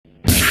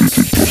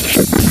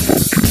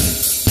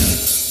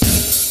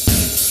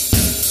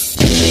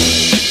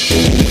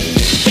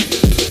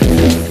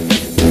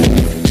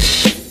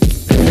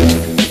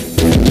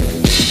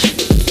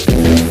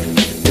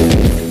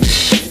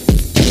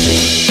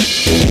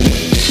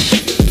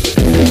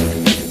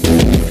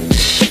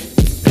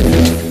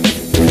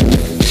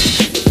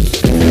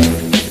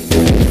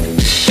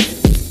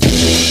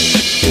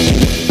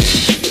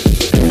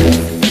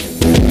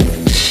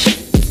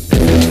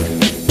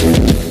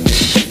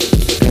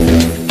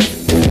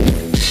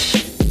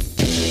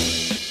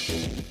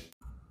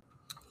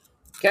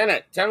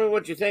Kenna, tell me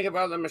what you think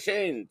about the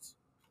machines.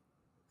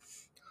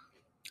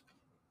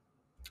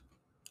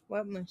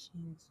 What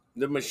machines?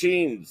 The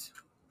machines.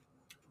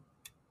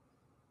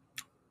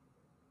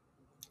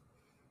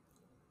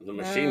 The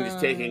machine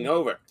is taking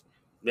over,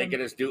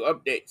 making us do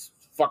updates,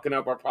 fucking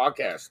up our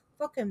podcast.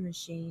 Fucking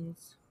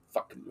machines.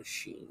 Fucking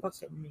machines.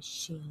 Fucking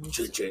machines.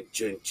 Chun, chun,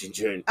 chun, chun,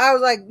 chun. I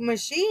was like,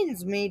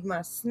 machines made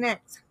my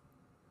snacks.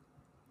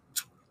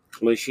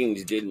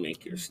 Machines did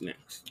make your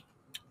snacks.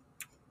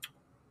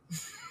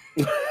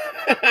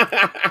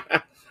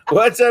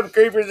 What's up,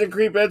 creepers and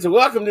creepettes?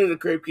 Welcome to the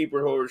Creep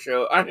Keeper Horror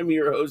Show. I am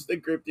your host, the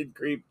Cryptid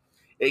Creep,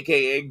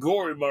 aka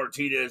Gorey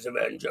Martinez of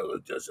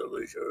Angelic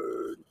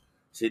Desolation.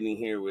 Sitting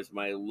here with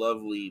my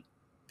lovely,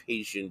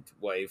 patient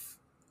wife,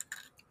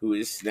 who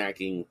is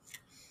snacking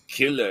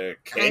Killer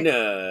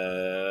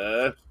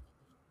Kenna.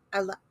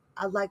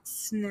 I like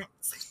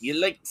snacks. You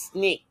like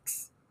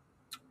snakes.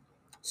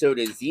 So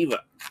does Ziva.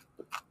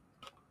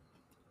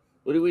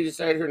 What did we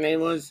decide her name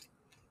was?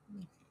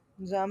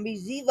 Zombie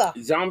Ziva.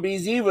 Zombie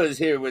Ziva is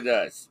here with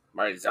us.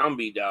 My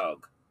zombie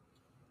dog.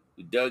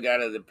 We dug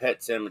out of the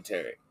pet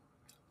cemetery.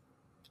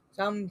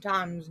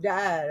 Sometimes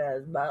that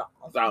is better.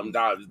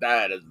 Sometimes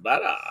that is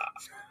better.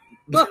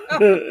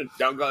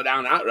 Don't go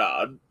down that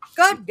road.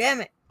 God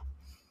damn it.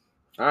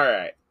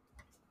 Alright.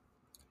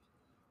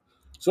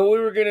 So we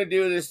were going to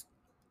do this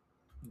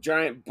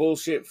giant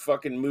bullshit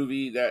fucking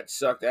movie that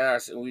sucked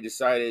ass, and we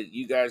decided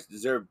you guys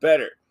deserve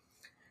better.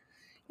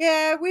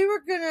 Yeah, we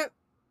were gonna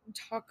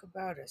talk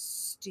about a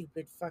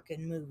stupid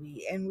fucking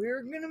movie, and we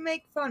were gonna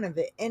make fun of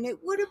it, and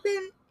it would have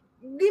been,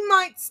 we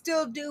might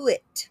still do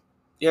it.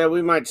 Yeah,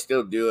 we might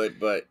still do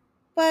it, but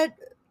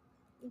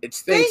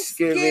it's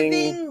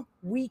Thanksgiving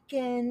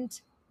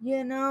weekend,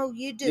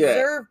 you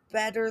deserve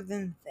better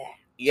than that.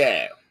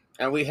 Yeah,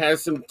 and we had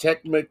some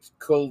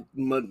technical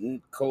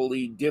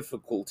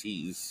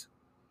difficulties.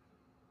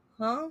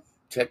 Huh?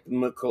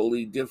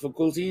 Technical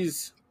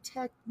difficulties?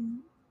 Technical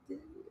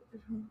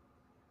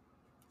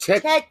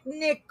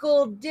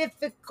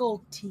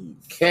difficulties.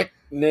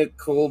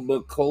 Technical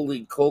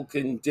Macaulay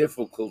Culkin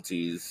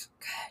difficulties.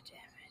 God damn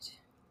it.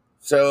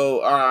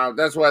 So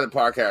that's why the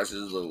podcast is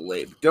a little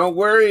late. But don't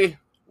worry,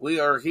 we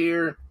are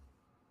here,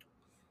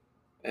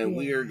 and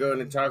we are going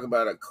to talk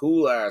about a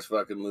cool ass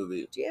fucking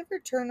movie. Do you ever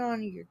turn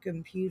on your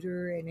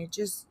computer and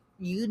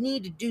you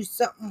need to do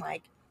something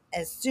like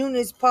as soon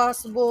as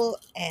possible,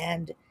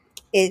 and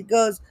it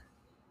goes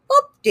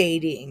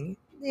updating?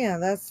 Yeah,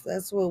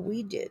 that's what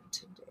we did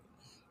today.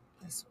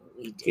 That's what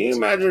we did. Can you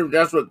imagine if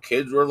that's what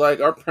kids were like?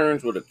 Our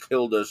parents would have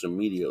killed us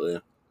immediately.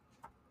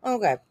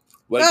 Okay.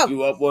 Wake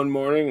you up one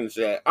morning and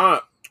say,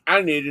 I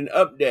need an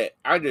update.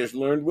 I just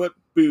learned what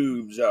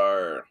boobs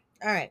are.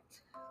 All right.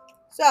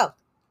 So,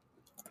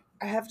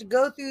 I have to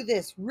go through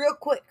this real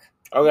quick.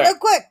 Okay. Real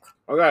quick.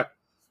 Okay.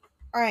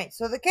 All right.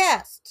 So, the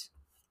cast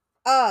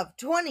of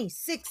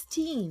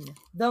 2016,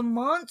 The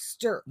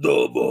Momster.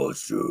 The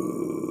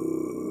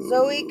Momster.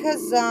 Zoe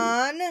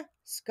Kazan,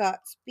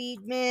 Scott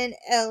Speedman,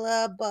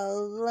 Ella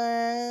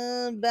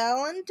Valentine.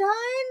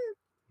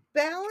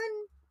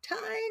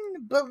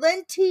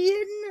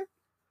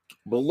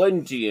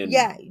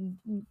 Yeah,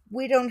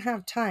 we don't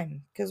have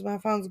time because my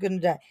phone's gonna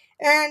die.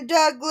 Aaron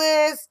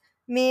Douglas,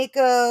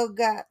 Miko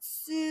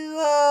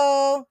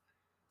Gatsuo,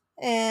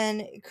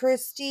 and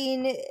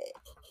Christine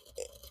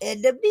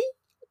Edeby.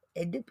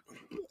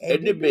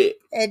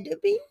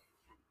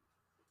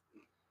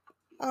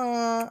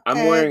 I'm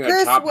wearing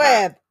Chris a top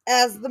Webb hat.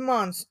 as the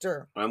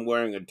monster. I'm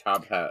wearing a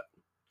top hat.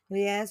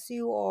 Yes,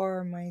 you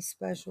are, my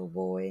special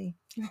boy.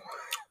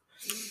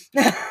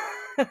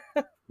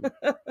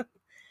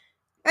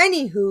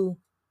 Anywho,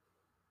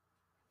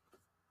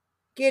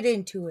 get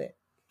into it.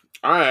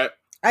 All right.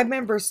 I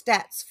remember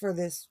stats for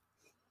this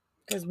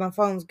because my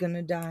phone's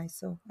gonna die.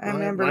 So I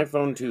remember my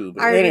phone too.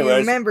 But I anyways,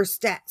 remember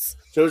stats.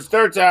 So it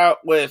starts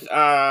out with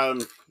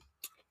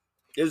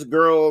this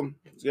girl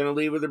is gonna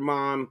leave with her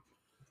mom.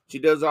 She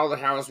does all the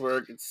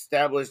housework. It's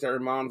established that her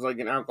mom's like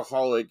an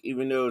alcoholic,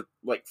 even though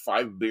like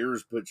 5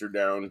 beers puts her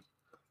down.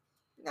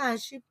 Nah,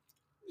 she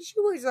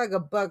weighs like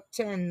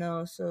 $110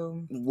 though,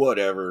 so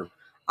whatever.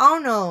 I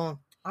don't know.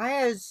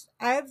 I've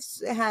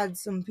had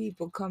some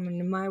people come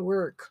into my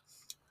work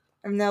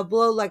and they'll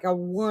blow like a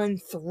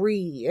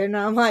 1.3, and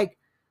I'm like,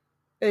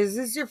 "Is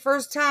this your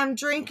first time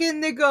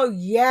drinking?" They go,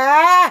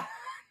 "Yeah."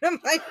 I'm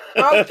like,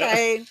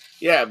 "Okay."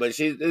 Yeah, but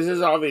this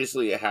is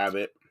obviously a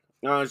habit.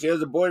 She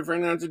has a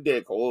boyfriend that's a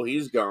dickhole.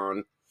 He's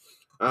gone.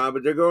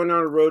 But they're going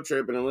on a road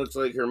trip, and it looks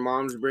like her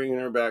mom's bringing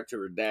her back to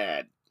her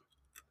dad.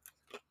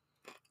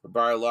 Her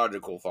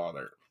biological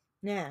father.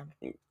 Yeah.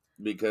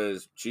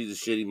 Because she's a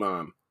shitty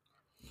mom.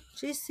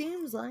 She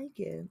seems like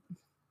it.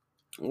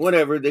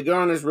 Whatever. They go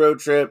on this road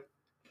trip.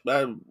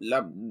 Blah,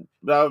 blah,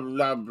 blah,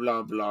 blah,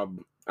 blah, blah.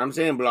 I'm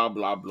saying blah,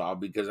 blah, blah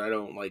because I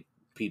don't like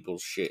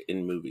people's shit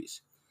in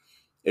movies.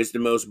 It's the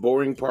most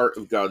boring part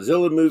of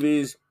Godzilla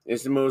movies.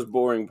 It's the most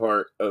boring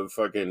part of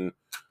fucking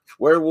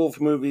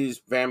werewolf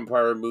movies,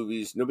 vampire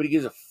movies. Nobody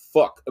gives a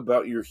fuck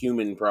about your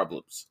human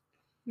problems.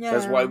 Yeah.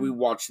 That's why we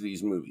watch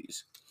these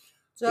movies.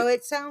 So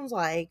it sounds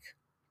like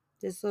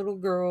this little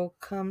girl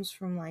comes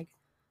from like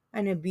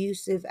an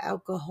abusive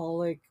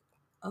alcoholic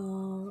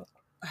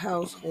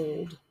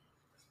household,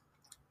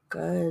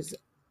 because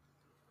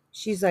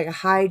she's like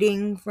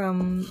hiding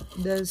from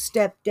the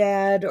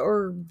stepdad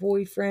or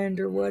boyfriend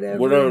or Whatever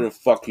whatever. the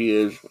fuck he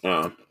is.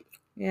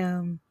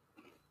 Yeah.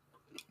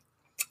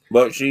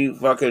 But she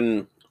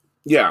fucking,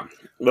 yeah.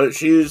 But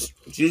she's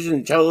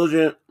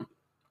intelligent.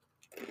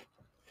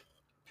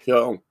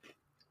 So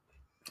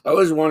I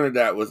always wondered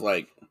that with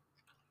like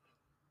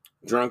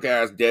drunk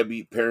ass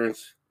deadbeat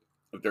parents,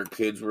 if their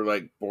kids were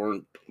like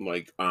born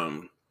like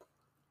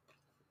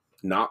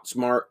not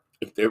smart,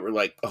 if they were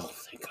like, oh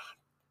thank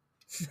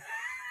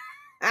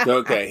God.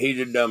 Okay, he's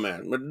a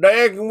dumbass. But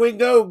Dad, can we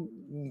go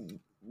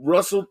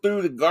rustle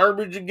through the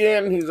garbage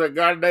again? He's like,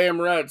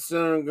 goddamn right,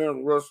 son, I'm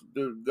gonna rustle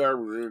through the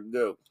garbage. Here we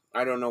go.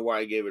 I don't know why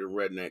I gave it a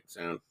redneck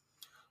sound.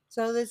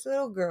 So this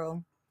little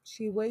girl,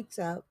 she wakes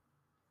up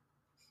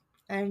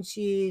and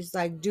she's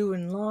like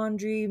doing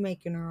laundry,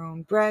 making her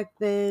own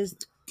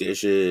breakfast,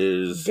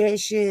 Dishes.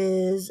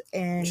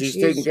 and She's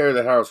taking care of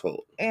the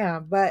household. Yeah,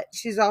 but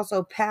she's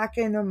also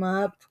packing them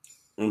up.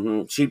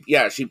 She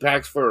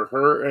packs for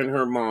her and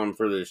her mom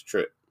for this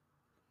trip.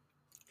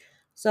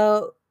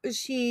 So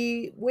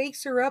she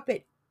wakes her up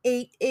at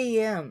 8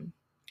 a.m.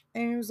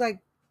 And it was like,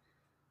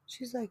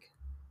 she's like,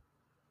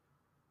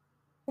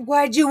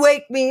 why'd you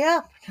wake me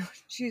up?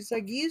 She's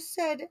like, you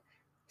said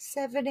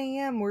 7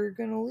 a.m. we're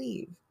going to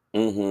leave.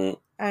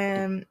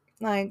 And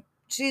like,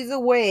 she's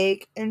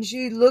awake and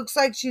she looks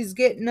like she's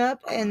getting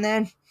up. And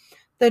then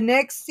the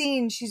next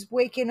scene, she's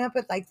waking up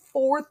at like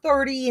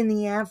 4:30 in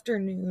the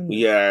afternoon.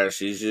 Yeah,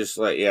 she's just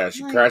like,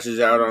 she crashes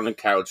out on the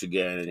couch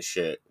again and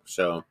shit.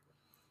 So,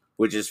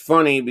 which is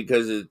funny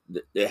because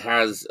it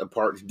has a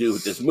part to do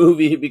with this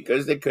movie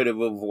because they could have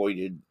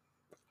avoided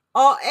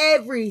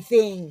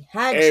everything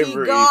she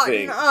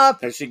gotten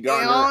up had she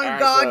gotten her on ass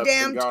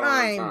goddamn up and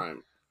time. On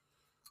time.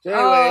 So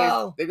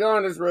anyways, they go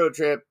on this road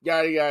trip.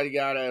 Yada yada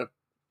yada.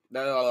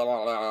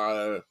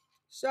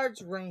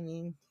 Starts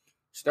raining.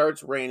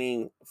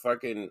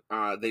 Fucking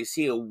they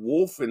see a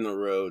wolf in the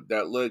road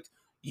that looked,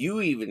 you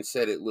even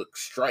said it looked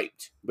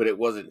striped, but it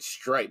wasn't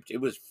striped.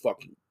 It was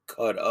fucking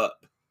cut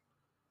up.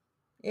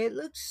 It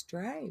looks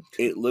striped.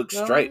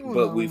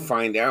 But we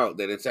find out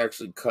that it's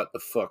actually cut the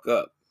fuck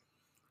up.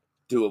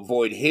 To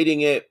avoid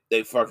hitting it,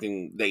 they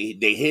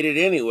hit it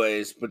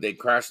anyways, but they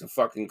crash the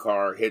fucking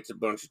car, hits a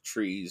bunch of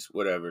trees,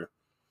 whatever.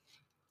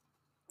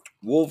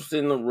 Wolf's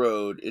in the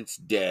road, it's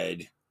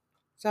dead.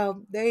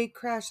 So they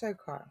crash their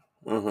car.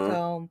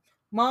 So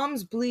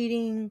mom's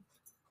bleeding,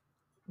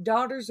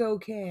 daughter's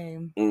okay.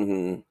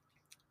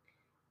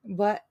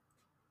 But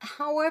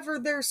however,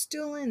 they're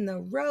still in the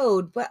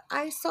road. But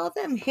I saw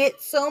them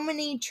hit so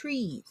many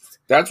trees.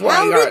 That's why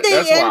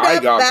I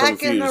got back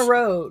confused. In the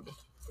road?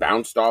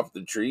 Bounced off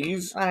the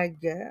trees? I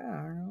guess.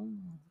 I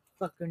don't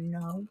fucking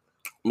know.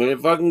 When they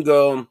fucking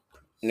go,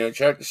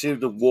 check to see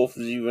if the wolf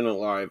is even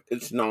alive.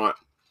 It's not.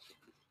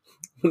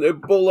 They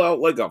pull out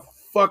like a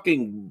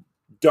fucking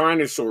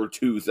dinosaur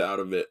tooth out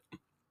of it.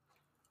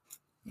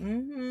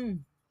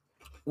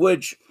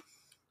 Which,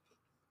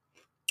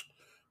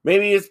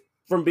 maybe it's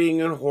from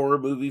being a horror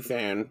movie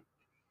fan.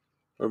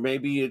 Or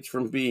maybe it's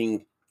from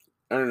being,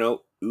 I don't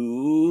know,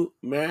 ooh,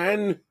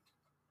 man.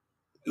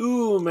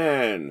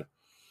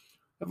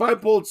 If I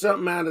pulled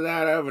something out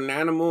of an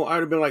animal,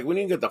 I'd have been like, we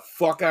need to get the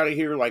fuck out of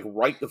here, like,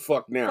 right the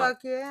fuck now. Fuck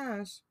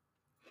yes.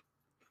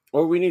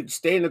 Or we need to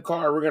stay in the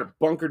car, we're going to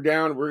bunker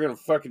down, we're going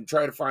to fucking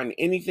try to find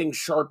anything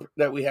sharp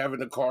that we have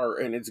in the car,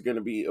 and it's going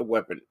to be a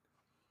weapon.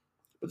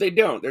 But they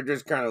don't. They're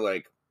just kind of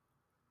like,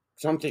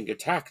 something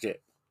attacked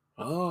it.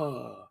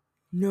 Oh.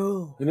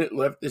 No. And it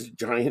left this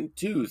giant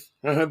tooth.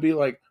 And I'd be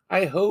like,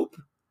 I hope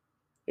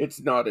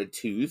it's not a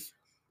tooth.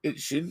 It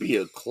should be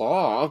a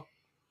claw.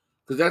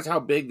 Because that's how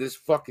big this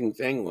fucking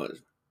thing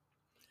was.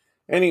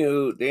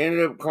 Anywho, they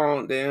ended up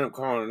calling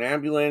an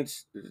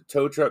ambulance. The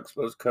tow truck's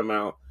supposed to come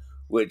out.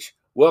 Which,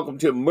 welcome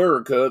to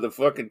America, the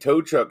fucking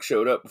tow truck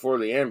showed up before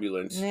the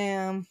ambulance.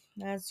 Yeah,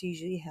 that's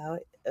usually how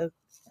it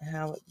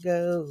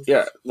goes.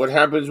 Yeah, what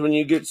happens when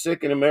you get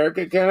sick in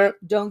America, Kenna?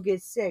 Don't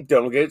get sick.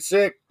 Don't get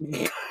sick.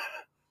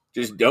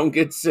 Just don't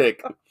get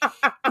sick.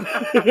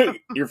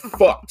 You're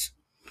fucked.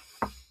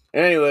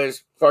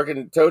 Anyways,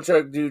 fucking tow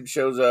truck dude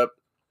shows up.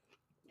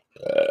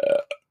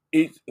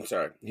 He's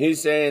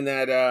saying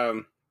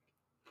that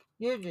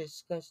you're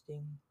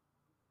disgusting.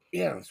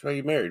 Yeah, that's why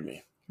you married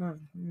me. Boop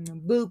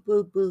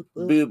boop boop boop.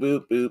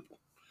 Boop boop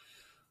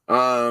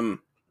boop.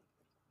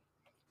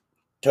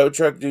 Tow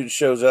truck dude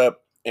shows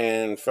up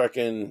and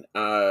fucking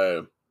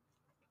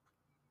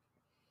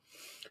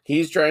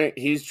he's trying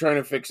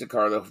to fix the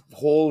car. The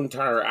whole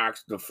entire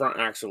the front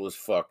axle is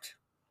fucked.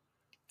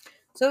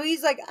 So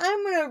he's like,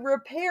 I'm going to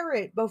repair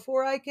it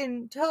before I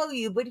can tell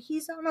you, but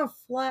he's on a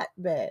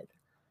flatbed.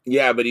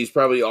 Yeah, but he's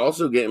probably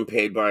also getting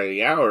paid by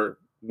the hour.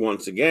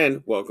 Once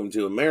again, welcome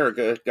to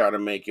America. Gotta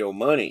make your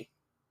money.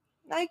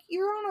 Like,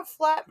 you're on a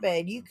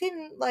flatbed. You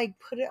can, like,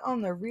 put it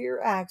on the rear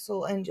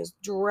axle and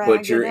just drag it.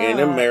 But you're in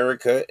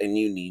America and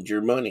you need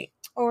your money.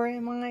 Or in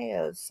am I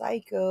a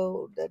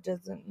psycho that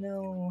doesn't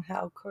know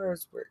how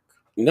cars work?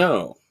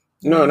 No.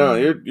 No,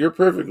 you're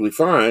perfectly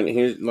fine.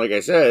 He's, like I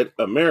said,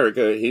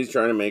 America, he's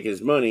trying to make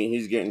his money.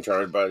 He's getting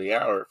charged by the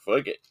hour.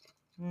 Fuck it.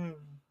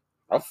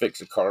 I'll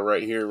fix a car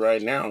right here,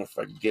 right now, if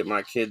I can get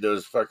my kid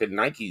those fucking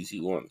Nikes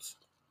he wants.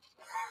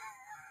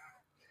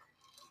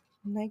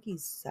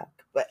 Nikes suck.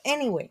 But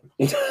anyway.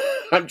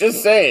 I'm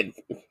just saying.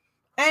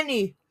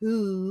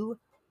 Anywho.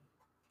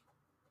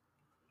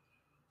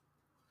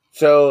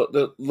 So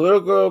the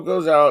little girl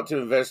goes out to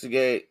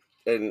investigate,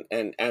 and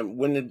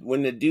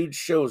when the dude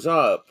shows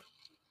up,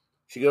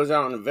 she goes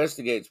out and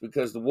investigates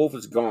because the wolf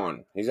is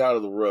gone. He's out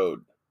of the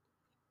road.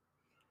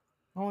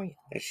 Oh, yeah.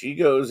 And she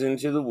goes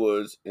into the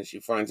woods, and she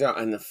finds out,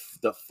 and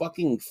the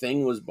fucking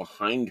thing was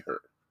behind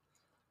her.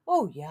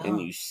 Oh, yeah.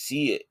 And you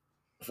see it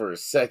for a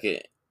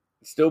second.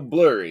 It's still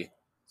blurry.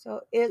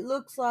 So it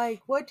looks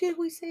like, what did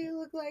we say it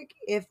looked like?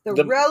 If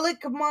the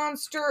relic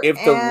monster If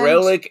the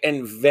relic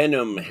and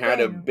Venom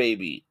had a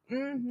baby.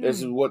 Mm-hmm.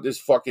 This is what this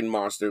fucking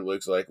monster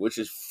looks like, which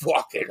is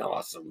fucking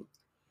awesome.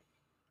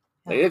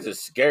 Like, it's a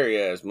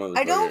scary ass motherfucker.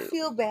 I don't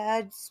feel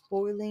bad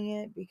spoiling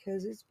it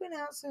because it's been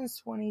out since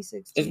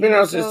 2016. It's been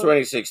out since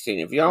 2016.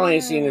 If y'all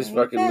ain't seen this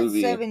fucking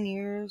movie, 7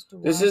 years to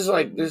this is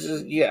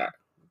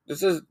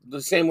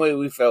the same way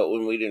we felt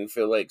when we didn't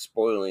feel like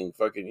spoiling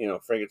fucking,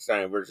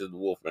 Frankenstein versus the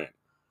Wolfman.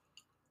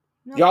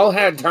 No. Y'all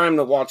had time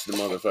to watch the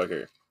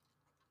motherfucker.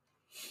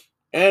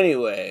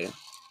 Anyway,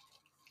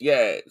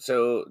 yeah,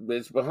 so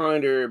it's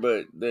behind her,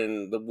 but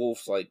then the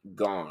wolf's like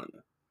gone.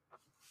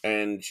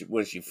 And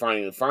when she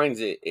finally finds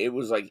it, it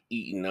was like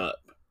eaten up.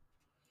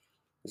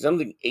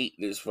 Something ate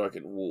this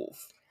fucking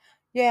wolf.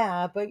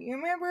 Yeah, but you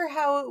remember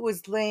how it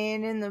was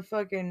laying in the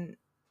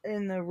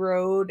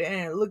road and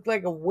it looked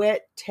like a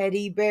wet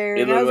teddy bear?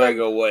 It looked like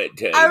a wet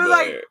teddy bear. I was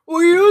like,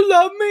 will you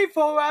love me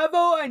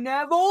forever and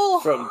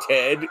ever? From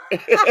Ted.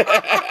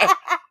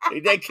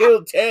 They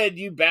killed Ted,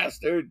 you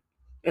bastard.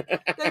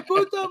 They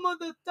put some of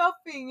the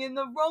stuffing in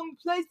the wrong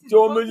places.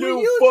 So I'm a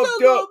little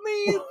fucked up. Love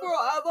me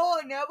forever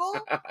and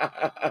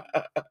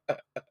ever?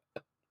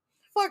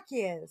 Fuck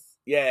yes.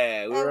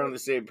 Yeah, we were on the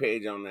same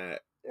page on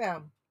that.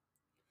 Yeah.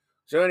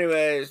 So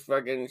anyways,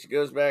 fucking, she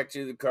goes back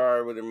to the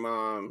car with her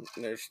mom.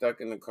 They're stuck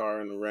in the car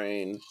in the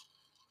rain.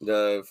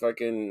 The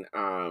fucking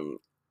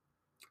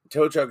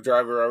tow truck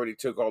driver already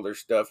took all their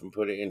stuff and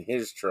put it in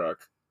his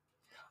truck.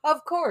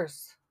 Of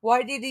course.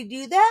 Why did he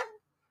do that?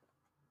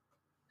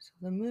 So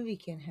the movie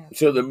can happen.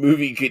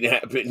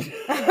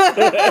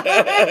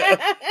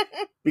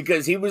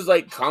 Because he was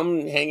like,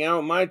 come hang out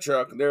in my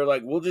truck. They're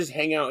like, we'll just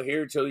hang out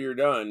here till you're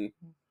done.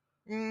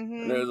 Mm-hmm.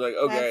 And it was like,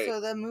 okay. So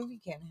the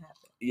movie can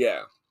happen.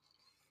 Yeah.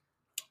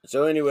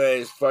 So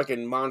anyways,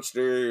 fucking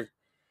monster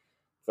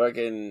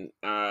fucking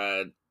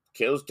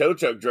kills tow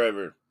truck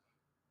driver.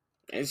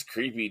 It's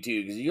creepy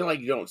too, because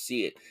you don't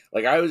see it.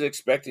 Like, I was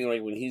expecting,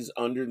 like, when he's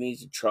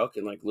underneath the truck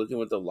and like looking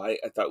with the light,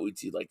 I thought we'd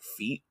see like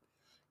feet.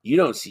 You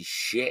don't see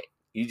shit.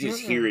 You just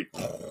hear it.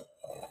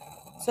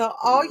 So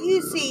all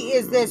you see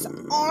is this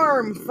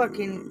arm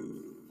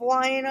fucking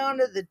flying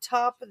onto the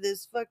top of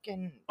this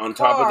fucking on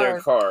top of their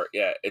car.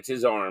 Yeah, it's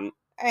his arm.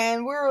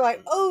 And we were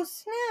like, oh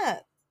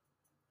snap.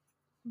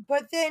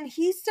 But then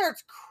he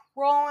starts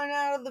crawling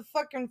out of the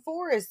fucking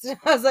forest. And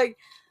I was like,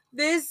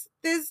 this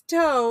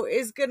tow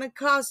is gonna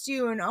cost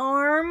you an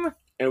arm.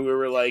 And we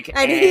were like,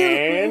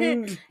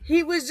 and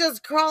he was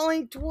just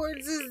crawling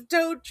towards his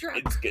tow truck.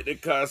 It's gonna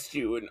cost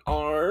you an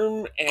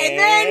arm, and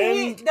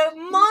then the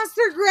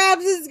monster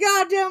grabs his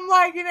goddamn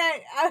leg and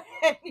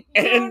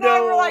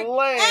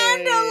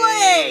a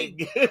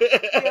leg.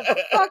 You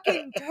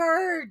fucking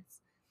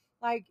turds!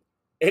 Like,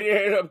 it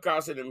ended up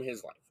costing him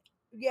his life.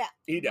 Yeah,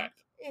 he died.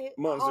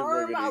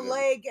 Arm, a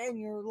leg, and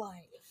your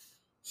life.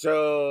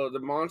 So the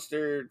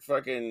monster,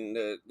 fucking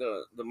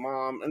the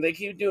mom, and they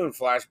keep doing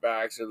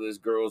flashbacks of this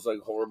girl's like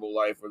horrible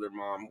life with her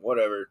mom,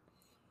 whatever.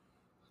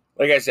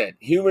 Like I said,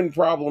 human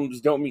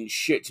problems don't mean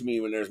shit to me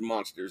when there's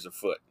monsters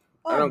afoot.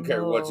 I don't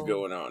care what's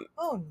going on.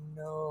 Oh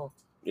no.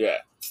 Yeah.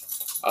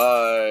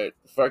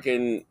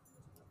 Fucking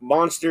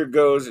monster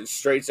goes and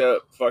straight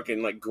up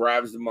fucking like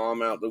grabs the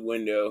mom out the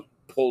window,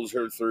 pulls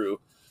her through,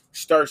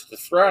 starts to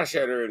thrash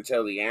at her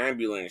until the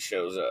ambulance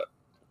shows up.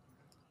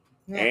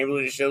 Yeah.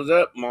 Ambulance shows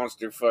up,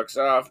 monster fucks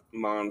off,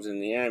 mom's in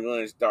the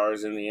ambulance,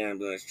 Dar's in the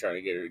ambulance trying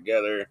to get her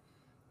together.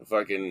 The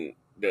fucking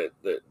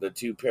the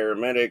two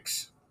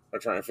paramedics are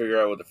trying to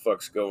figure out what the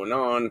fuck's going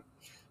on.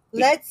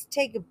 Let's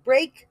take a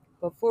break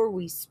before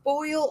we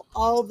spoil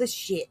all the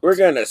shit. We're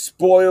gonna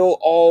spoil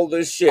all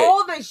the shit.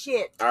 All the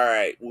shit.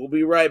 Alright, we'll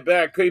be right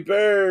back,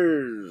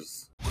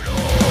 creepers.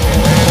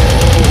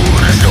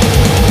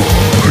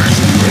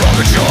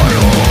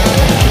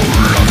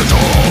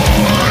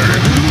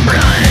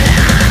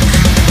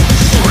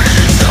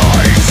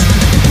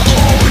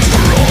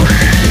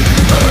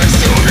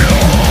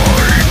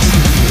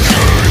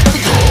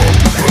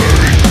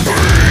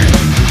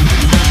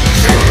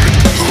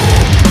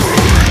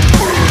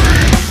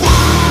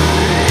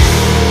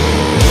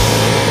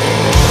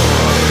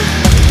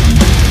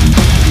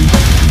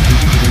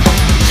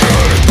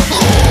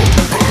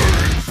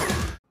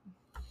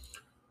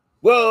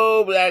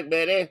 Whoa, Black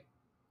Betty.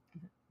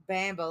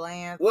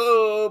 Bambulance.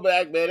 Whoa,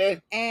 Black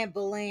Betty.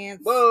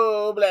 Ambulance.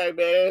 Whoa, Black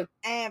Betty.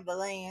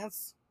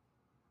 Ambulance.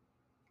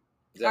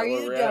 Is that Are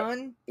where you we're done?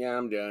 at? Yeah,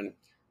 I'm done.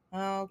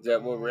 Okay. Is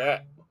that where we're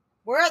at?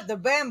 We're at the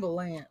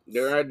Bambulance.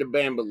 They're at the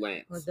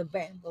Bambulance. With the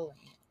Bambulance.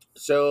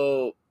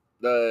 So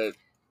the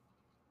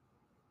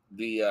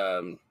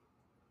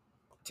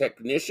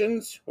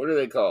technicians, what are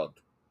they called?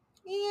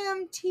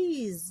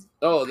 EMTs.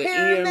 Oh, the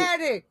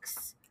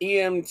paramedics.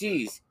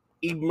 EMTs.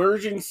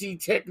 Emergency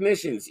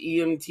technicians,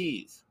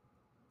 EMTs.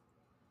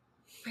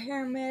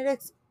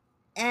 Paramedics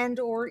and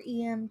or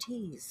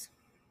EMTs.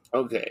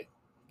 Okay.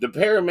 The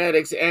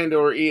paramedics and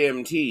or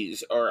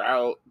EMTs are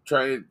out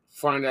trying to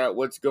find out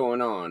what's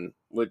going on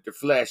with the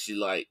flashy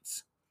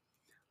lights.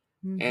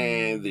 Mm-hmm.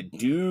 And the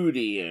dude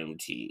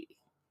EMT,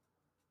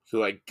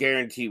 who I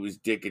guarantee was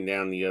dicking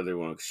down the other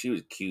one because she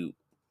was cute.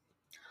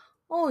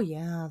 Oh,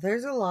 yeah.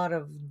 There's a lot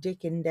of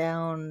dicking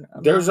down.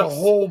 There's a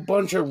whole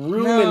bunch of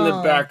room in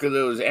the back of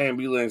those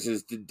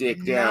ambulances to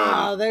dick down.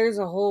 No, there's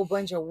a whole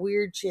bunch of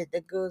weird shit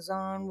that goes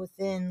on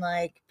within,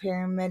 like,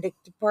 paramedic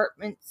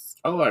departments.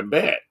 Oh, I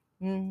bet.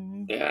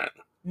 Mm-hmm. Yeah.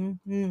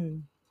 Mm-hmm.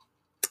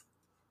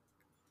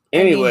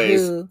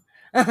 Anyways,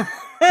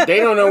 they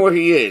don't know where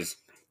he is.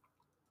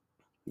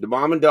 The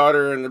mom and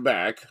daughter are in the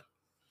back.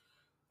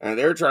 And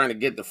they're trying to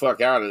get the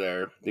fuck out of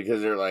there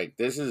because they're like,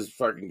 this is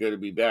fucking going to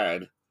be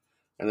bad.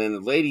 And then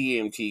the lady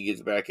EMT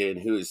gets back in,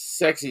 who is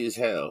sexy as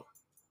hell.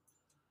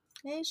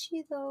 Is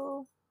she,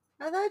 though?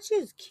 I thought she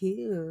was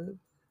cute.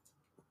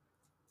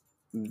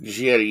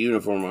 She had a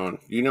uniform on.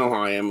 You know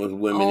how I am with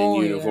women in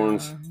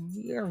uniforms.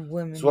 Yeah. You're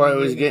women. That's why I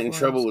always get in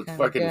trouble with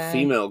fucking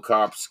female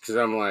cops. Because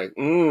I'm like,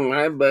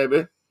 hi,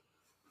 baby.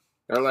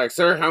 They're like,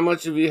 sir, how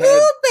much have you had?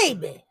 Oh,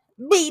 baby.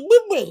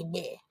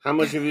 Baby. How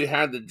much have you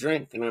had to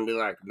drink? And I'd be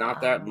like,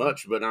 not that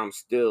much, but I'm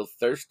still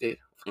thirsty.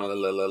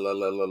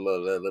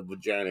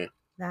 Vagina.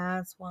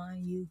 That's why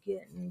you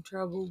get in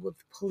trouble with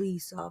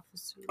police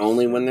officers.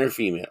 Only when they're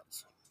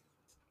females.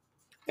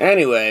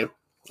 Anyway.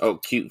 Oh,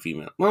 cute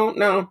female. Well,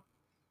 no.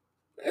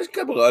 There's a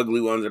couple of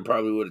ugly ones I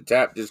probably would have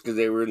tapped just because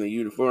they were in the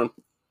uniform.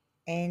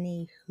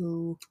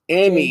 Anywho.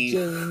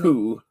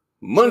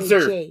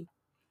 Momster.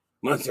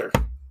 Momster.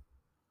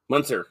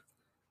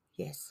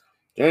 Yes.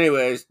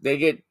 Anyways, they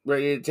get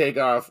ready to take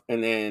off,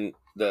 and then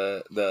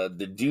the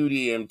dude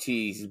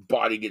EMT's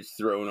body gets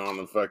thrown on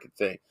the fucking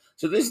thing.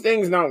 So this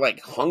thing's not like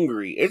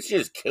hungry; it's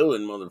just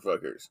killing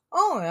motherfuckers.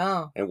 Oh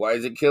yeah. And why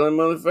is it killing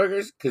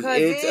motherfuckers? Because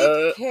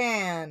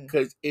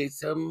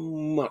it's a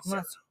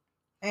muscle.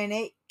 And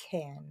it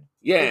can.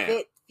 Yeah. If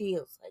it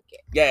feels like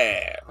it.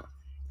 Yeah.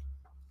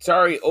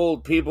 Sorry,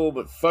 old people,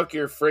 but fuck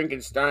your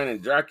Frankenstein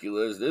and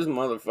Draculas. This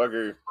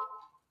motherfucker.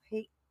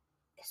 Hey,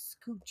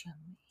 scooch on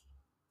me.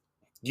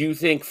 Do you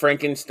think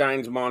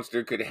Frankenstein's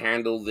monster could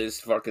handle this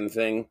fucking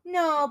thing?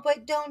 No,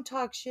 but don't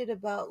talk shit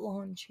about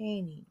Lon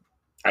Chaney.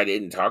 I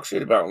didn't talk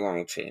shit about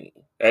Lon Chaney.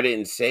 I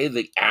didn't say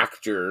the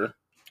actor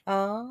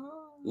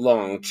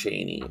Lon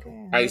Chaney.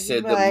 Okay. I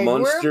said the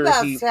monster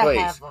he plays.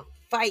 Have a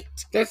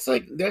fight. That's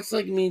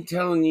like me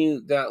telling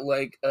you that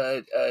like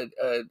a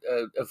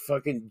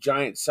fucking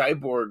giant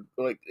cyborg,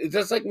 like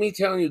that's like me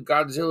telling you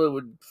Godzilla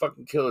would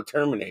fucking kill a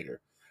Terminator.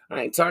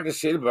 I ain't talking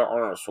shit about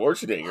Arnold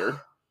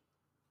Schwarzenegger.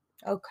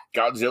 Okay.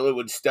 Godzilla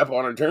would step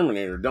on a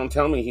Terminator. Don't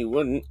tell me he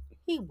wouldn't.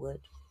 He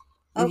would.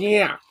 Okay.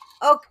 Yeah.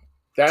 Okay.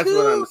 That's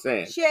what I'm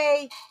saying.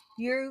 Shay,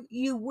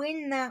 you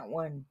win that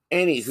one.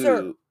 Anywho.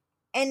 Sir,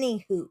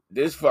 anywho.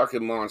 This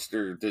fucking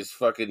monster, this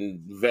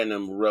fucking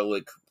Venom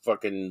relic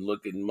fucking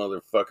looking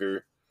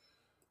motherfucker.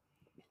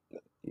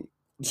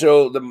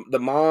 So the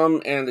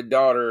mom and the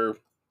daughter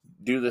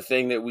do the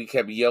thing that we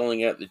kept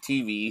yelling at the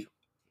TV.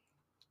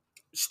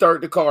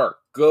 Start the car.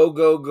 Go,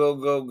 go, go,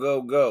 go,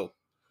 go, go.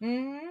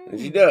 And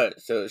she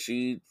does. So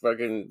she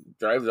fucking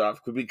drives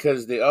off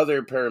because the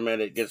other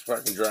paramedic gets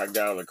fucking dragged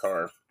out of the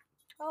car.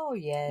 Oh,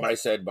 yes. By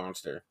said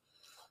monster.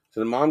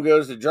 So the mom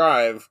goes to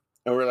drive,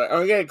 and we're like,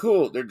 okay,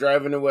 cool. They're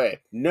driving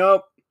away.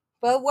 Nope.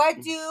 But what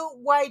do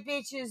white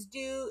bitches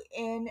do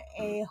in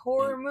a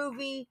horror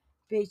movie?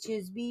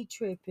 Bitches be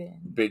tripping.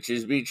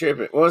 Bitches be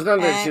tripping. Well, it's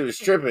not that she was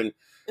tripping.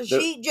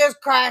 She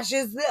just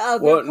crashes the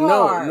other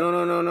car.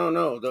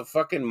 No. The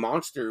fucking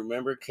monster,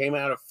 remember, came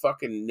out of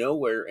fucking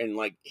nowhere and,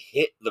 like,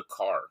 hit the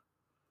car.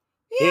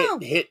 Yeah.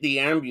 Hit the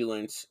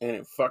ambulance, and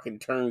it fucking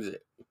turns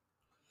it.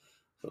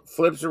 So it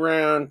flips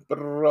around.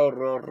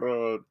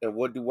 And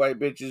what do white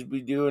bitches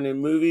be doing in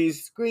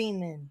movies?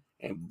 Screaming.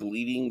 And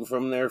bleeding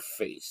from their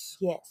face.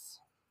 Yes.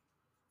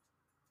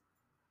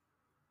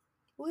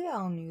 We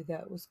all knew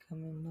that was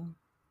coming, though.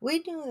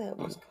 We knew that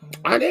was coming.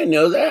 I didn't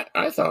know that.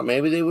 I thought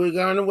maybe they would have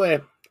gone away.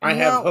 I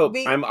have hope.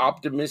 I'm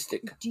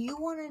optimistic. Do you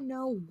want to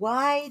know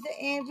why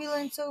the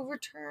ambulance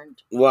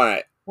overturned?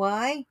 Why?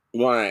 Why?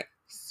 Why?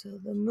 So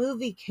the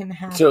movie can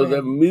happen.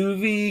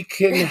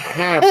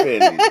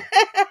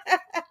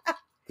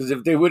 Because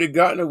if they would have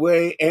gotten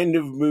away, end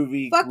of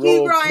movie. Fuck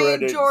you,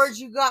 Ryan George.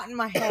 You got in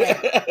my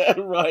head.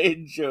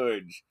 Ryan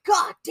George.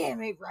 God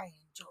damn it, Ryan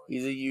George.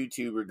 He's a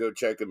YouTuber. Go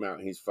check him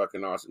out. He's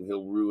fucking awesome.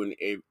 He'll ruin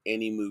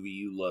any movie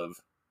you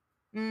love.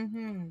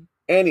 Mm-hmm.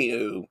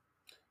 Anywho,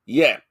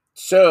 yeah.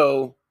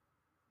 So,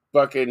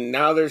 fucking,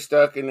 now they're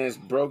stuck in this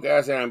broke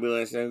ass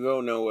ambulance and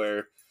go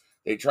nowhere.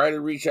 They try to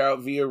reach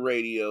out via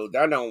radio.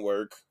 That don't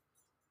work.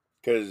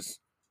 Because,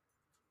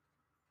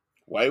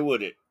 why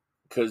would it?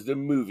 Because the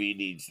movie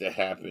needs to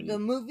happen. The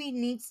movie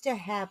needs to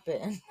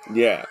happen.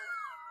 Yeah.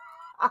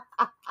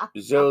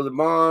 So the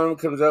mom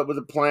comes up with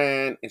a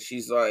plan, and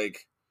she's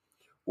like,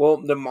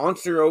 well, the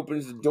monster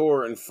opens the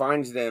door and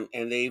finds them,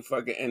 and they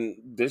fucking, and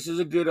this is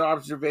a good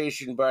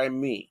observation by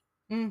me.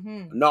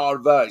 Mm-hmm.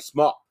 Not very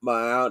smart,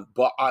 man,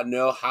 but I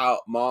know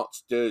how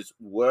monsters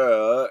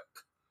work.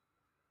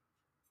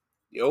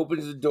 He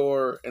opens the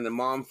door, and the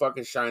mom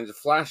fucking shines a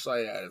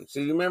flashlight at him. So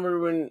you remember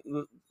when,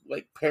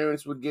 like,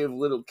 parents would give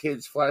little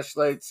kids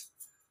flashlights?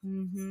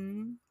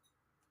 Mm-hmm.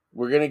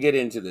 We're gonna get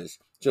into this.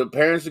 So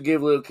parents would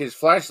give little kids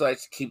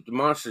flashlights to keep the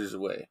monsters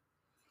away.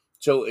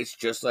 So it's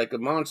just like a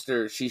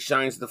monster. She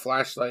shines the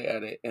flashlight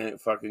at it, and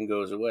it fucking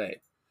goes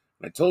away.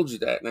 I told you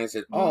that, and I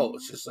said, oh,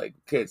 it's just like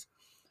kids.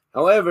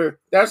 However,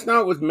 that's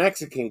not with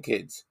Mexican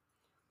kids.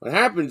 What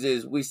happens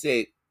is we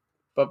say,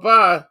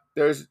 Papa,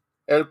 there's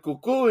El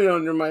Cucuy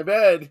under my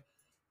bed.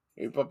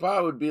 And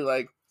Papa would be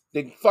like,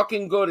 then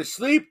fucking go to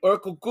sleep or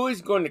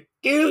Cucuy's going to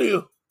kill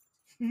you.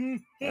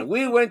 And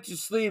we went to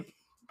sleep,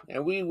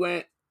 and we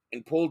went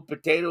and pulled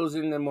potatoes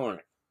in the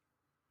morning.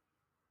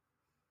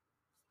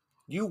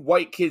 You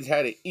white kids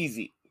had it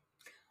easy.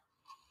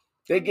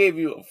 They gave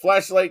you a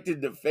flashlight to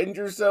defend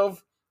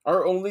yourself.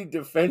 Our only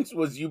defense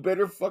was you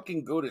better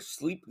fucking go to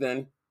sleep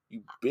then,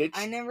 you bitch.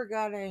 I never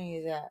got any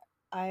of that.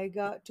 I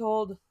got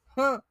told,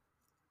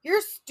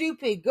 you're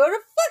stupid. Go to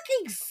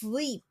fucking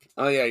sleep.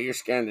 Oh yeah, you're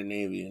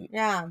Scandinavian.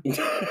 Yeah.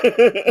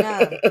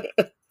 Yeah.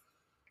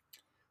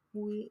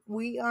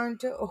 We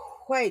aren't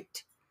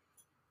white.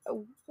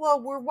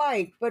 Well, we're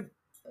white, but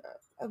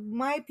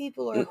my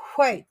people are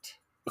white.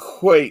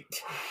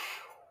 Wait.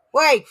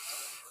 White.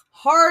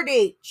 Hard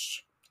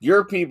H.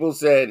 Your people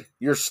said,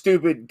 you're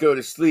stupid, go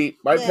to sleep.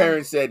 My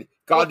parents said,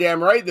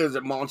 goddamn right there's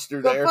a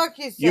monster there. Go fuck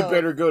yourself. You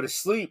better go to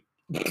sleep.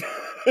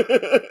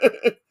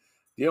 The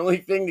only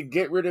thing to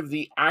get rid of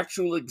the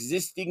actual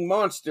existing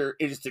monster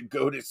is to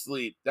go to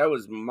sleep. That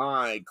was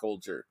my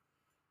culture.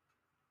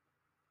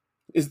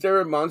 Is there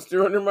a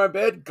monster under my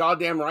bed?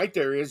 Goddamn right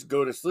there is.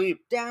 Go to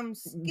sleep. Damn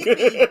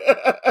Skippy.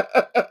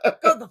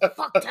 Go the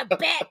fuck to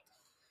bed.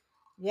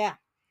 Yeah.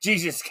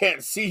 Jesus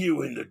can't see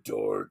you in the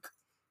dark.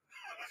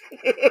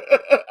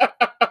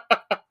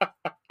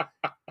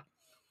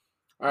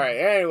 Alright,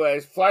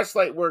 anyways,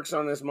 flashlight works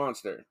on this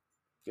monster.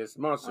 Gets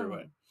the monster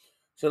away.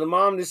 So the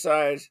mom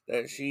decides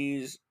that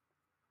she's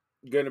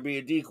gonna be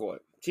a decoy.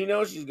 She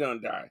knows she's gonna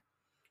die.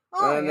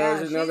 Oh, and yeah,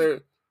 there's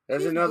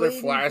another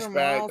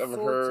flashback of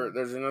her.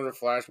 There's another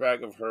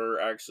flashback of her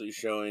actually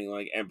showing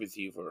like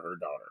empathy for her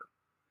daughter.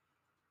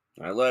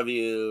 I love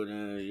you,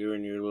 and you're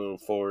in your little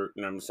fort,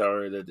 and I'm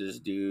sorry that this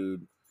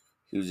dude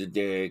who's a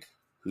dick,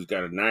 who's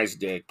got a nice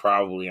dick,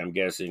 probably, I'm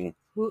guessing.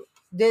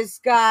 This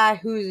guy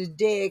who's a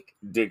dick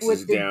Dicks with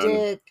is the down.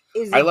 dick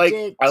is I a like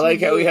dick I like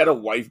to how he you. had a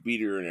wife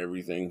beater and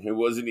everything. It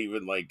wasn't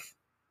even like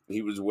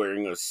he was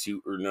wearing a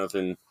suit or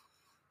nothing.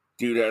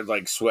 Dude had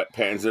like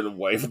sweatpants and a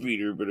wife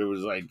beater, but it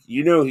was like,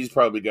 you know, he's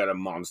probably got a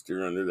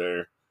monster under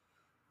there.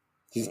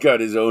 He's got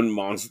his own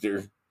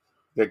monster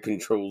that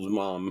controls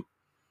mom.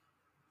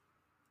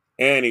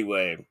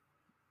 Anyway,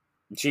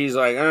 she's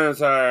like, I'm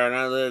sorry, and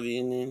I love you,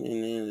 and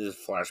then this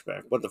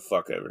flashback. What the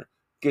fuck ever.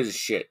 Gives a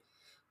shit.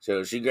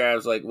 So she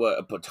grabs like what,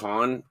 a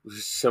baton? For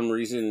some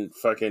reason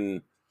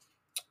fucking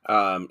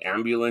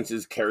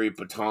ambulances carry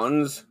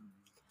batons.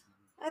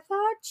 I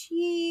thought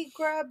she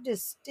grabbed a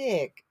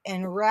stick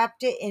and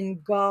wrapped it in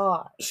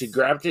gauze. She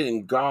grabbed it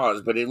in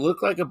gauze, but it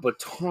looked like a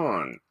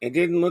baton. It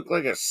didn't look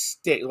like a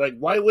stick. Like,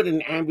 why would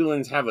an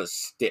ambulance have a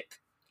stick?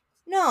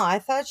 No, I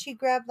thought she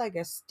grabbed like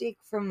a stick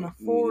from the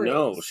forest.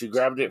 No, she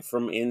grabbed it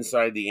from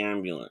inside the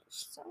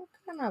ambulance. Some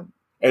kind of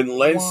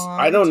Unless,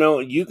 wand. I don't know,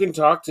 you can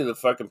talk to the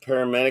fucking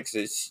paramedics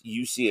that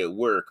you see at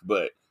work,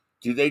 but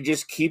do they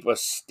just keep a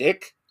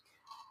stick?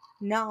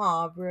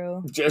 Nah,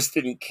 bro. Just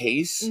in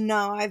case?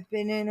 No, I've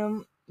been in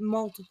them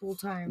multiple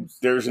times.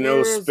 There's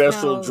no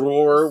special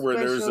drawer where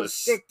there's a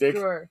stick.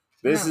 Drawer.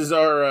 This is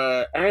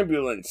our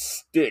ambulance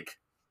stick.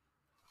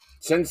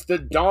 Since the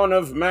dawn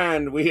of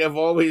man, we have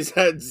always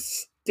had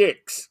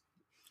sticks.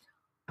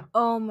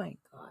 Oh my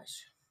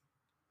gosh.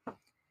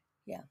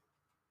 Yeah.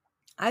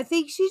 I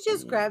think she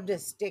just grabbed a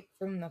stick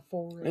from the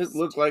forest. It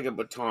looked like a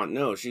baton.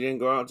 No, she didn't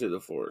go out to the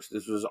forest.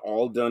 This was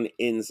all done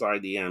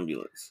inside the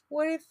ambulance.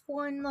 What if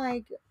one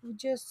like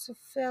just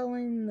fell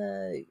in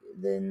the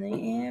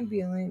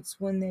ambulance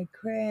when they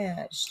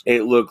crashed?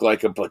 It looked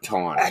like a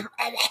baton.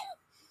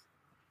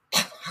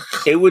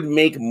 It would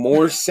make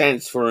more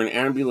sense for an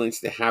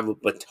ambulance to have a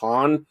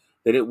baton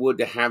than it would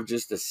to have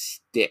just a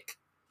stick.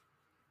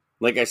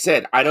 Like I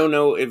said, I don't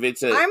know if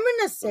it's a... I'm going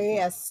to say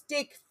a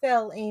stick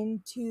fell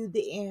into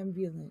the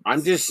ambulance.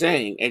 I'm just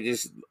saying,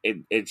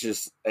 it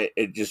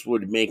just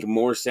would make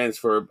more sense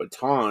for a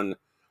baton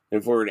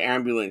than for an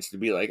ambulance to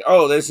be like,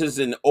 oh, this is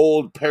an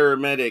old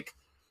paramedic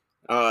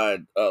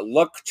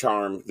luck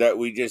charm that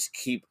we just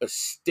keep a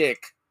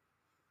stick.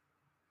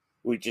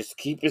 We just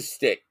keep a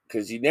stick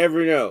because you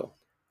never know.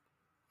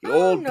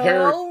 Oh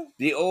no.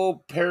 The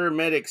old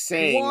paramedic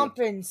saying.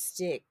 Wampin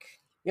stick.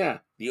 Yeah,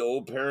 the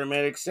old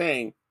paramedic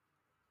saying.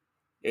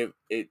 If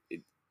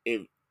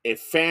if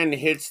fan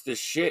hits the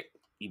shit,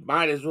 you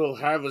might as well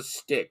have a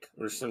stick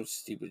or some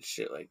stupid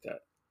shit like that.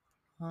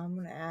 I'm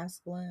gonna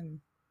ask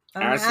Lim.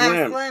 Ask ask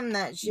Lim. Lim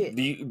that shit.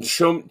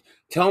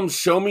 Tell him,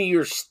 show me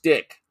your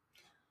stick.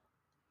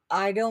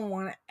 I don't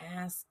want to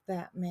ask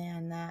that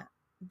man that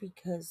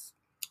because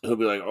He'll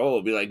be like,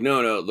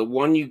 no, the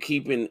one you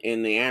keep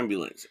in the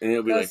ambulance. And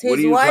he'll be like, what are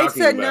his you wife's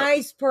talking a about?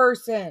 nice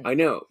person. I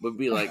know, but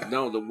be like,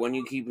 no, the one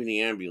you keep in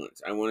the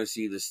ambulance. I want to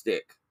see the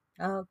stick.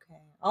 Okay.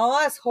 I'll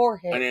ask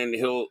Jorge. And then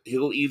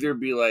he'll either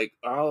be like,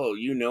 oh,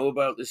 you know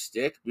about the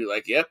stick? Be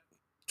like, yep,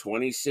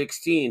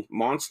 2016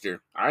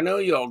 Momster. I know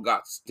y'all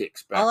got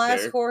sticks back there. I'll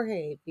ask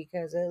Jorge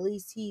because at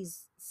least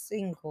he's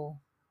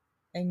single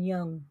and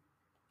young.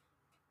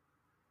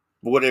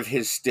 What if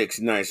his stick's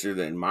nicer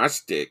than my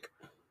stick?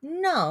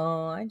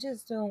 No, I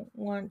just don't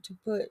want to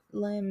put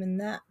Lim in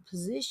that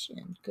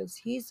position because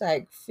he's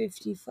like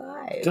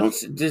 55. Don't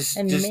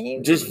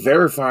just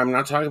verify. I'm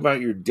not talking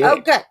about your dick.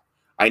 Okay.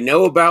 I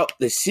know about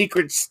the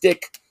secret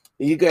stick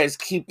that you guys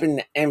keep in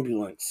the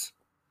ambulance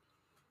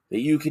that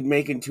you could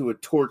make into a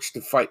torch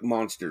to fight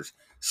monsters.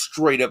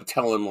 Straight up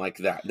tell him like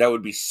that. That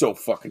would be so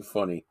fucking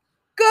funny.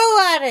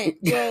 Go at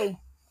it, Jay.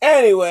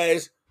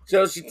 Anyways,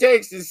 so she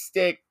takes this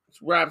stick,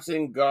 wraps it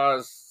in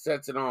gauze,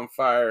 sets it on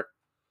fire,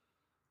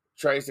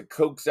 tries to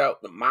coax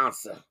out the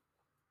monster.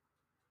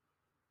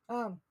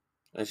 And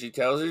she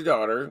tells her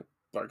daughter,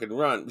 fucking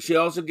run. She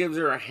also gives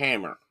her a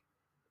hammer,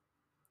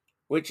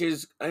 which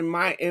is, in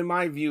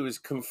my view, is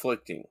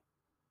conflicting.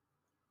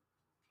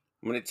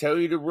 I'm going to tell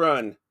you to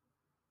run.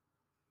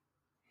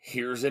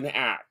 Here's an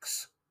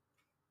axe.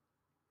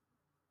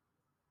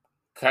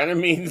 Kind of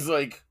means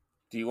like,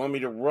 do you want me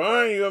to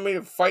run or you want me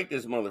to fight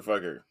this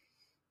motherfucker?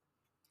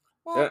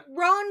 Well,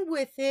 run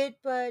with it,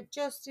 but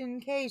just in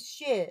case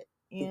shit,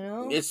 you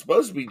know? It's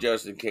supposed to be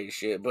just in case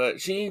shit,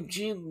 but she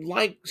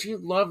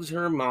loves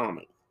her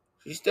mommy.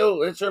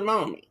 It's her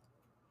mommy.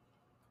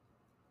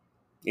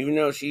 Even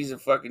though she's a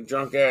fucking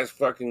drunk ass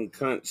fucking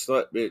cunt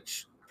slut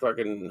bitch,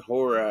 fucking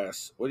whore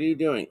ass. What are you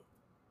doing?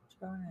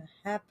 Drawing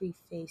a happy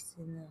face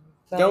in them.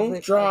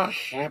 Don't draw a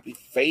happy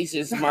face.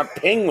 It's my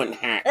penguin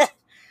hat.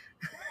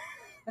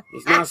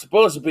 It's not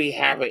supposed to be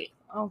happy.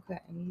 Okay.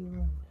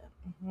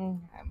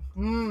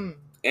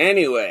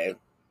 Anyway,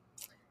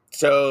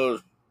 so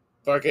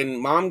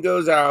fucking mom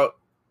goes out,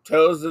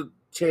 tells the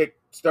chick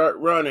start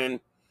running.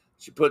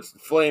 She puts the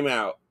flame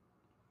out.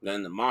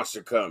 Then the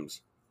monster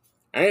comes.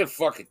 And it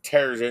fucking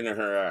tears into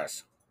her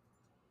ass.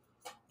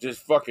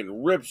 Just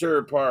fucking rips her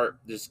apart.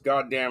 This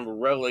goddamn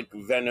relic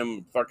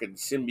venom fucking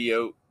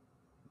symbiote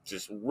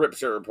just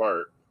rips her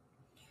apart.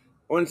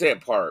 I wouldn't say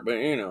apart, but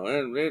you know,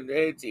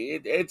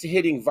 it's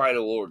hitting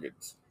vital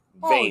organs.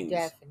 Veins. Oh,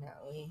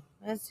 definitely.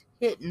 That's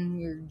hitting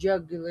your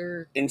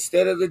jugular.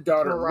 Instead of the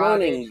daughter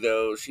running,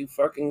 though, she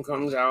fucking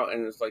comes out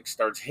and it's like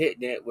starts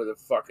hitting it with a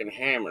fucking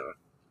hammer.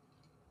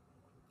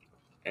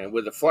 And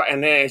with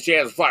and then she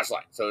has a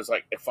flashlight, so it's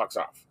like it fucks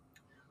off.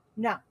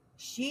 No,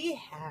 she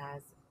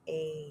has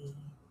a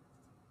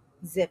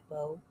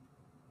Zippo.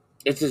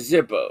 It's a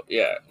Zippo,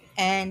 yeah.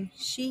 And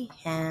she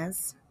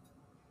has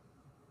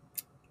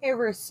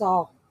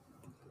aerosol.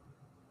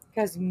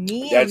 Because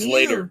That's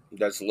later.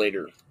 That's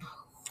later.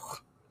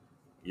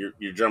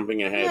 You're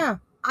jumping ahead. Yeah,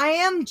 I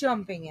am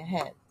jumping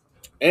ahead.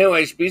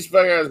 Anyway, she beats the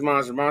fuck out of this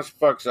monster. Monster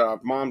fucks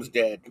off. Mom's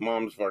dead.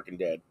 Mom's fucking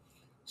dead.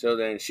 So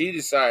then she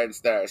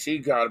decides that she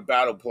got a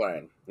battle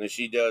plan. And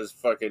she does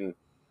fucking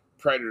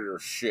Predator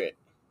shit.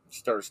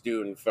 Starts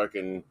doing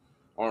fucking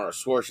Arnold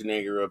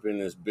Schwarzenegger up in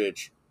this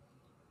bitch.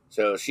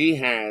 So she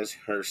has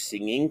her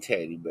singing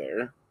teddy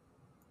bear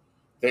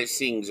that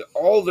sings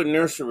all the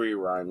nursery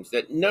rhymes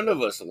that none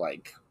of us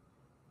like.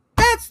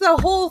 That's the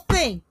whole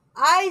thing.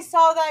 I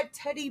saw that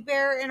teddy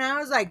bear and I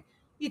was like,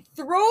 you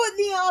throw it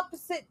in the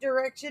opposite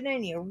direction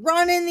and you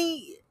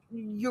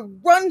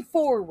run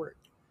forward.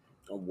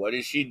 And what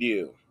does she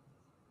do?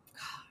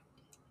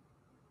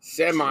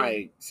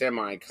 Semi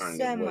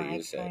kind of what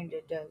you say. Semi kind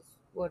of does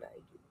what I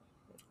do.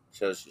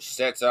 So she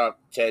sets up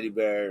teddy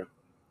bear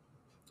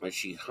and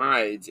she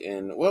hides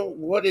in, well,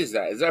 what is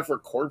that? Is that for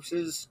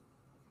corpses?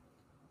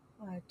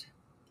 What?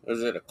 Or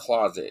is it a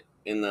closet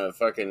in the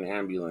fucking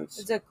ambulance?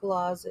 It's a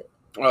closet.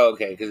 Oh,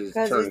 okay, because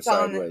it's turned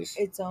sideways.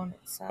 It's on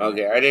its side.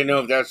 Okay, I didn't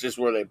know if that's just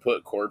where they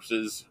put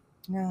corpses.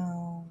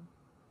 No.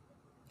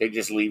 They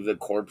just leave the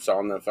corpse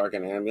on the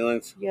fucking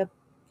ambulance? Yep.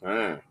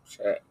 Ah,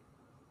 shit.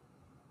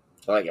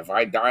 So, like, if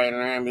I die in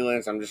an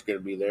ambulance, I'm just going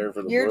to be there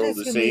for the world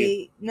to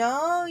see?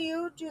 No,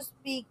 you'll just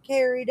be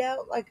carried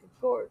out like a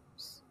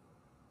corpse.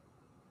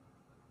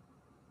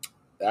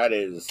 That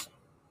is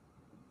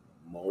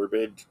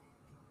morbid.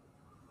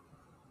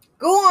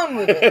 Go on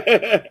with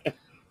it.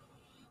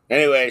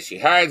 Anyway, she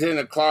hides in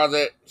the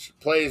closet. She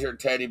plays her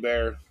teddy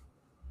bear.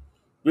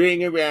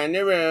 Bring around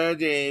the road,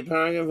 they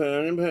park and put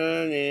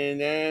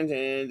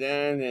it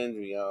down, and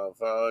we all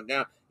fall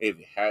down. If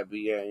you're happy,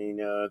 you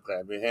know,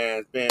 clap your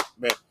hands, bam,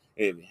 bam.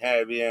 If you're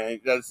happy,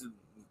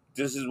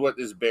 this is what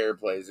this bear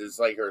plays. It's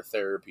like her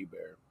therapy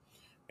bear.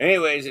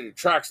 Anyways, it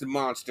attracts the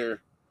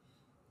monster,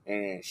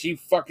 and she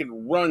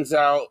fucking runs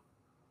out,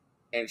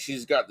 and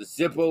she's got the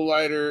Zippo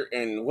lighter,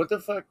 and what the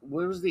fuck?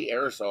 What was the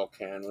aerosol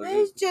can? Was It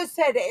it? just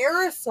said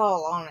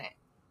aerosol on it.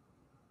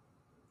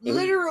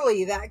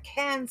 Literally, that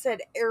can said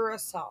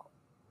aerosol.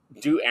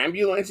 Do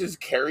ambulances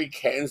carry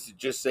cans that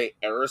just say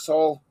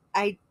aerosol?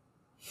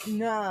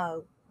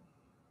 No.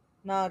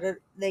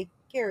 They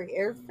carry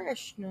air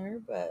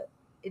freshener, but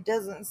it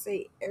doesn't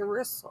say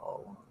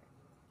aerosol on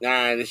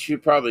it. Nah, she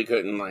probably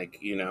couldn't, like,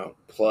 you know,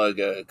 plug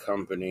a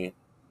company.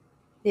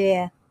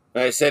 Yeah.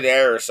 I said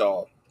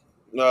aerosol.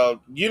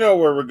 Well, you know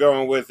where we're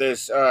going with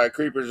this,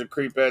 creepers and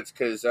creepettes,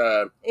 because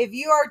If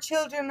you are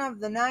children of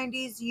the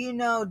 90s, you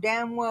know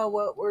damn well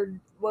what we're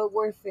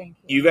thinking.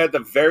 you've at the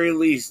very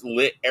least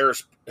lit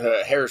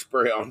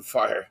hairspray on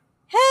fire.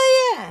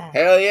 Hell yeah.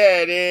 Hell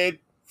yeah, dude.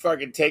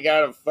 Fucking take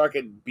out a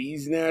fucking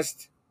bee's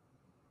nest.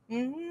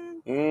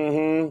 Mm-hmm.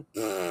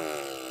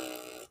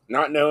 Mm-hmm.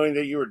 Not knowing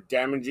that you were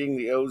damaging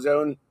the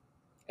ozone.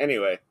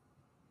 Anyway.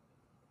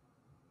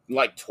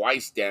 Like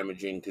twice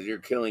damaging because you're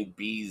killing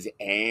bees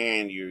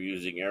and you're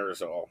using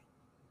aerosol.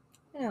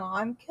 No,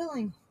 I'm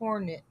killing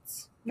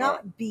hornets,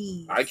 not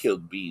bees. I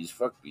killed bees.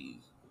 Fuck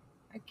bees.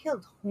 I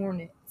killed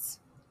hornets,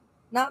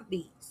 not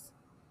bees.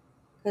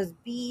 Because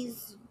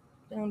bees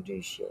don't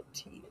do shit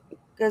to you.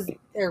 Because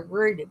they're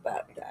worried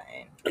about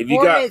dying.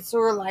 Hornets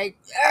were like,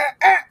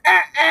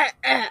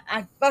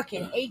 I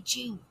fucking hate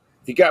you.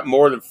 If you got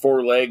more than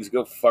 4 legs,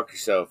 go fuck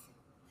yourself.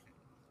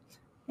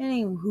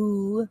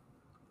 Anywho.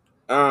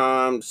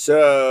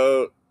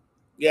 So,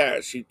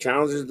 yeah, she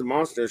challenges the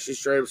monster. She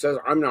straight up says,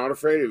 I'm not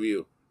afraid of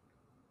you.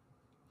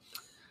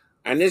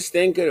 And this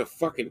thing could have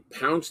fucking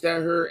pounced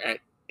at her at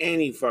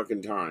any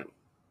fucking time.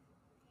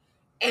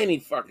 Any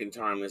fucking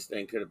time this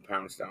thing could have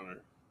pounced on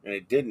her. And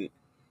it didn't.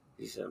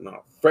 He said, I'm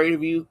not afraid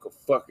of you. Go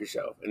fuck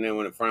yourself. And then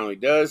when it finally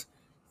does,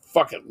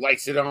 fucking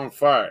lights it on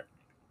fire.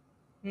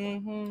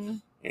 Mm-hmm.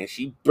 And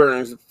she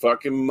burns the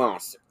fucking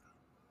monster.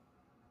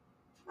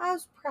 I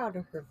was proud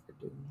of her for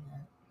doing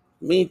that.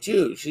 Me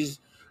too.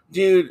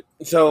 Dude,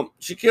 so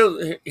she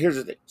kills, here's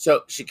the thing.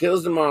 So she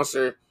kills the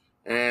monster,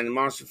 and the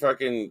monster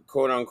fucking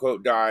quote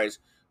unquote dies,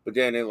 but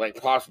then it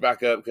like pops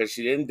back up because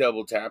she didn't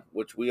double tap,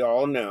 which we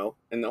all know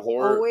in the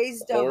horror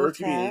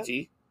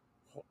community.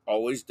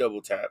 Always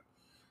double tap.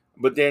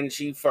 But then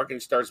she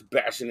fucking starts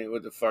bashing it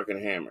with the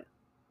fucking hammer.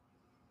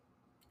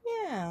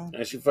 Yeah.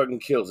 And she fucking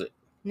kills it.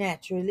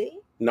 Naturally.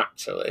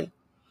 And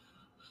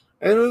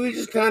the movie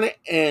just kind of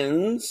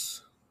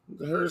ends.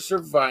 Her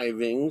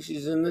surviving.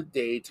 She's in the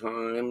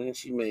daytime and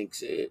she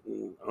makes it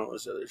and all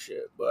this other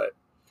shit. But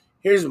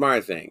here's my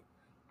thing.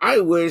 I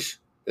wish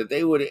that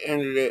they would have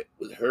ended it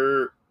with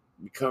her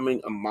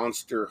becoming a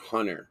monster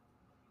hunter.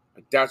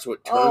 Like that's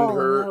what turned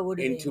her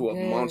into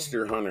a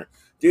monster hunter.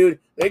 Dude,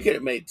 they could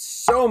have made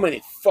so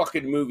many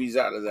fucking movies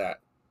out of that.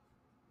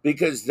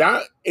 Because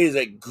that is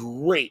a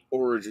great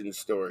origin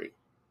story.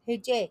 Hey,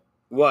 Jay.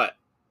 What?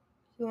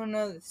 You want to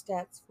know the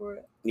stats for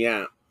it?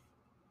 Yeah.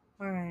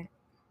 All right.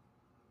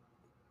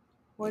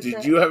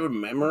 Did you have it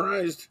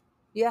memorized?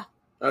 Yeah.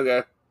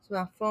 Okay. So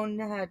my phone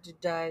had to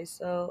die,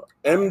 so...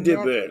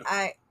 MDB.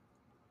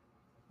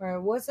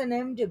 Alright, what's an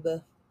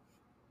MDB?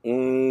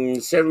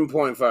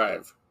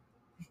 7.5.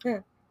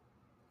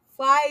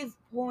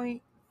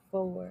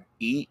 5.4.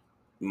 Eat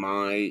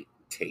my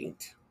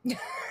taint.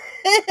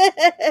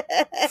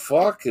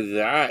 Fuck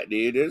that,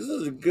 dude. This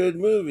is a good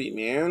movie,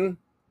 man.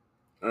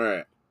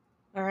 Alright.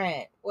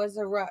 What's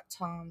a Rot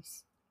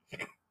Toms?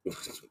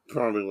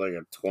 Probably like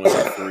a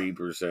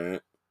 23%.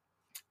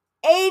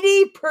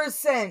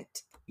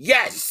 80%.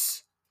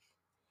 Yes!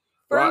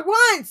 For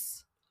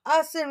once,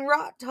 us and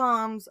Rot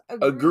Toms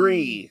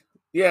agree.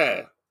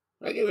 Yeah.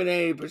 I give it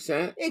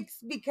 80%.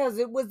 It's because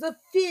it was a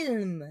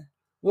film.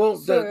 Well,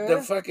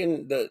 the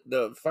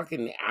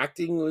fucking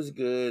acting was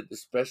good. The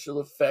special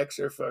effects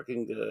are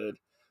fucking good.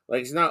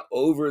 Like, it's not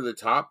over the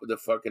top of the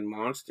fucking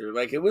monster.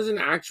 Like, it was an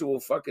actual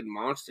fucking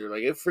monster.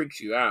 Like, it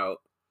freaks you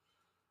out.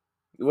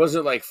 It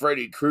wasn't like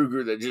Freddy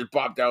Krueger that just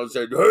popped out and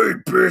said, "Hey,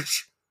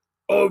 bitch,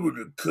 I'm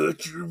gonna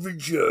cut your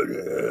vagina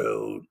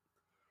out."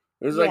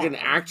 It was like an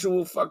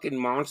actual fucking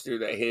monster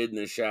that hid in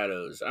the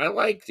shadows. I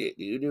liked it,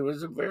 dude. It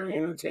was a very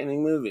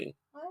entertaining movie.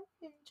 I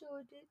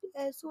enjoyed it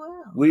as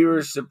well. We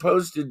were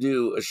supposed to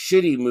do a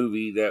shitty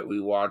movie that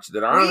we watched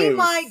that we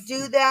might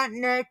do that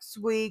next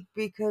week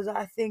because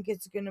I think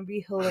it's gonna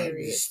be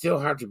hilarious. You still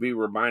have to be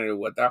reminded of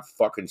what that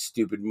fucking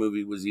stupid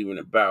movie was even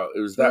about.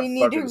 It was that fucking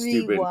stupid. We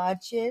need to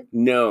rewatch it.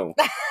 No,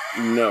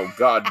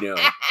 God no.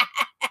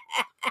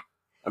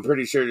 I'm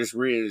pretty sure just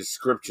reading a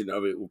description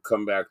of it will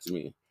come back to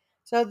me.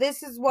 So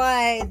this is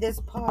why this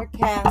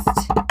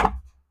podcast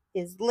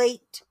is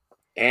late.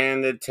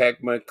 And the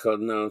technical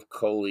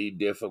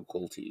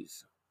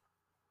difficulties.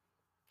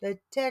 The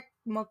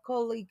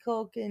Macaulay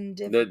Culkin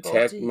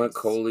difficulties. The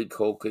Macaulay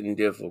Culkin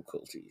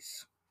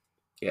difficulties.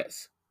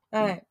 Yes.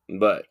 All right.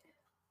 But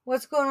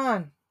What's going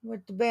on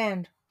with the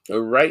band?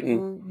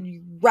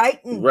 writing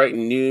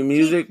Writing. new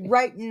music. Keep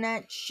writing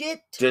that shit.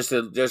 Just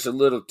a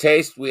little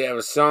taste. We have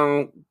a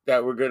song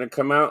that we're gonna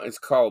come out. It's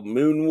called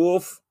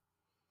Moonwolf.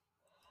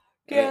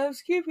 Yeah,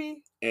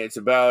 Skippy. And it's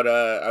about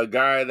a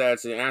guy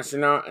that's an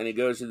astronaut and he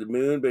goes to the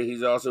moon, but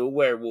he's also a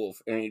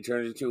werewolf and he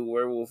turns into a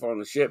werewolf on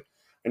the ship.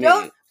 And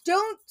Don't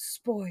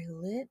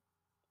spoil it.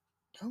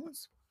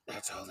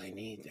 That's all they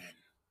need then.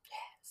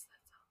 Yes,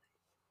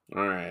 that's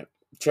all. All right.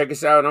 Check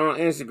us out on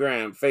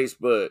Instagram,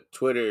 Facebook,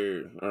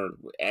 Twitter, or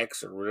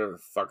X, or whatever the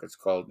fuck it's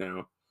called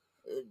now.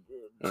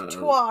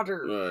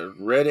 Twatter.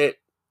 Reddit.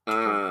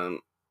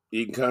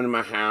 You can come to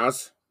my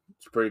house.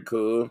 It's pretty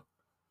cool.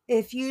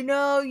 If you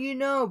know, you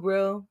know,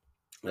 bro.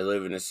 I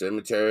live in a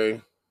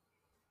cemetery.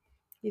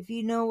 If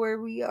you know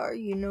where we are,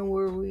 you know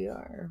where we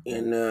are.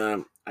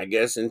 And I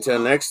guess until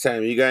next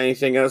time, you got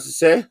anything else to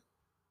say?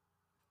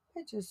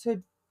 I just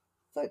heard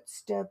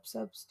footsteps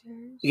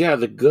upstairs. Yeah,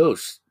 the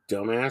ghosts,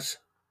 dumbass.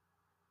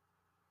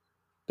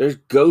 There's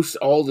ghosts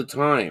all the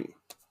time.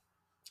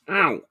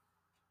 Ow.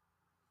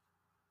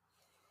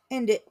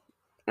 End it.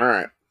 All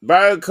right.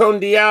 Bye con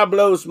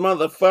diablos,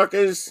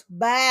 motherfuckers.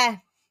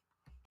 Bye.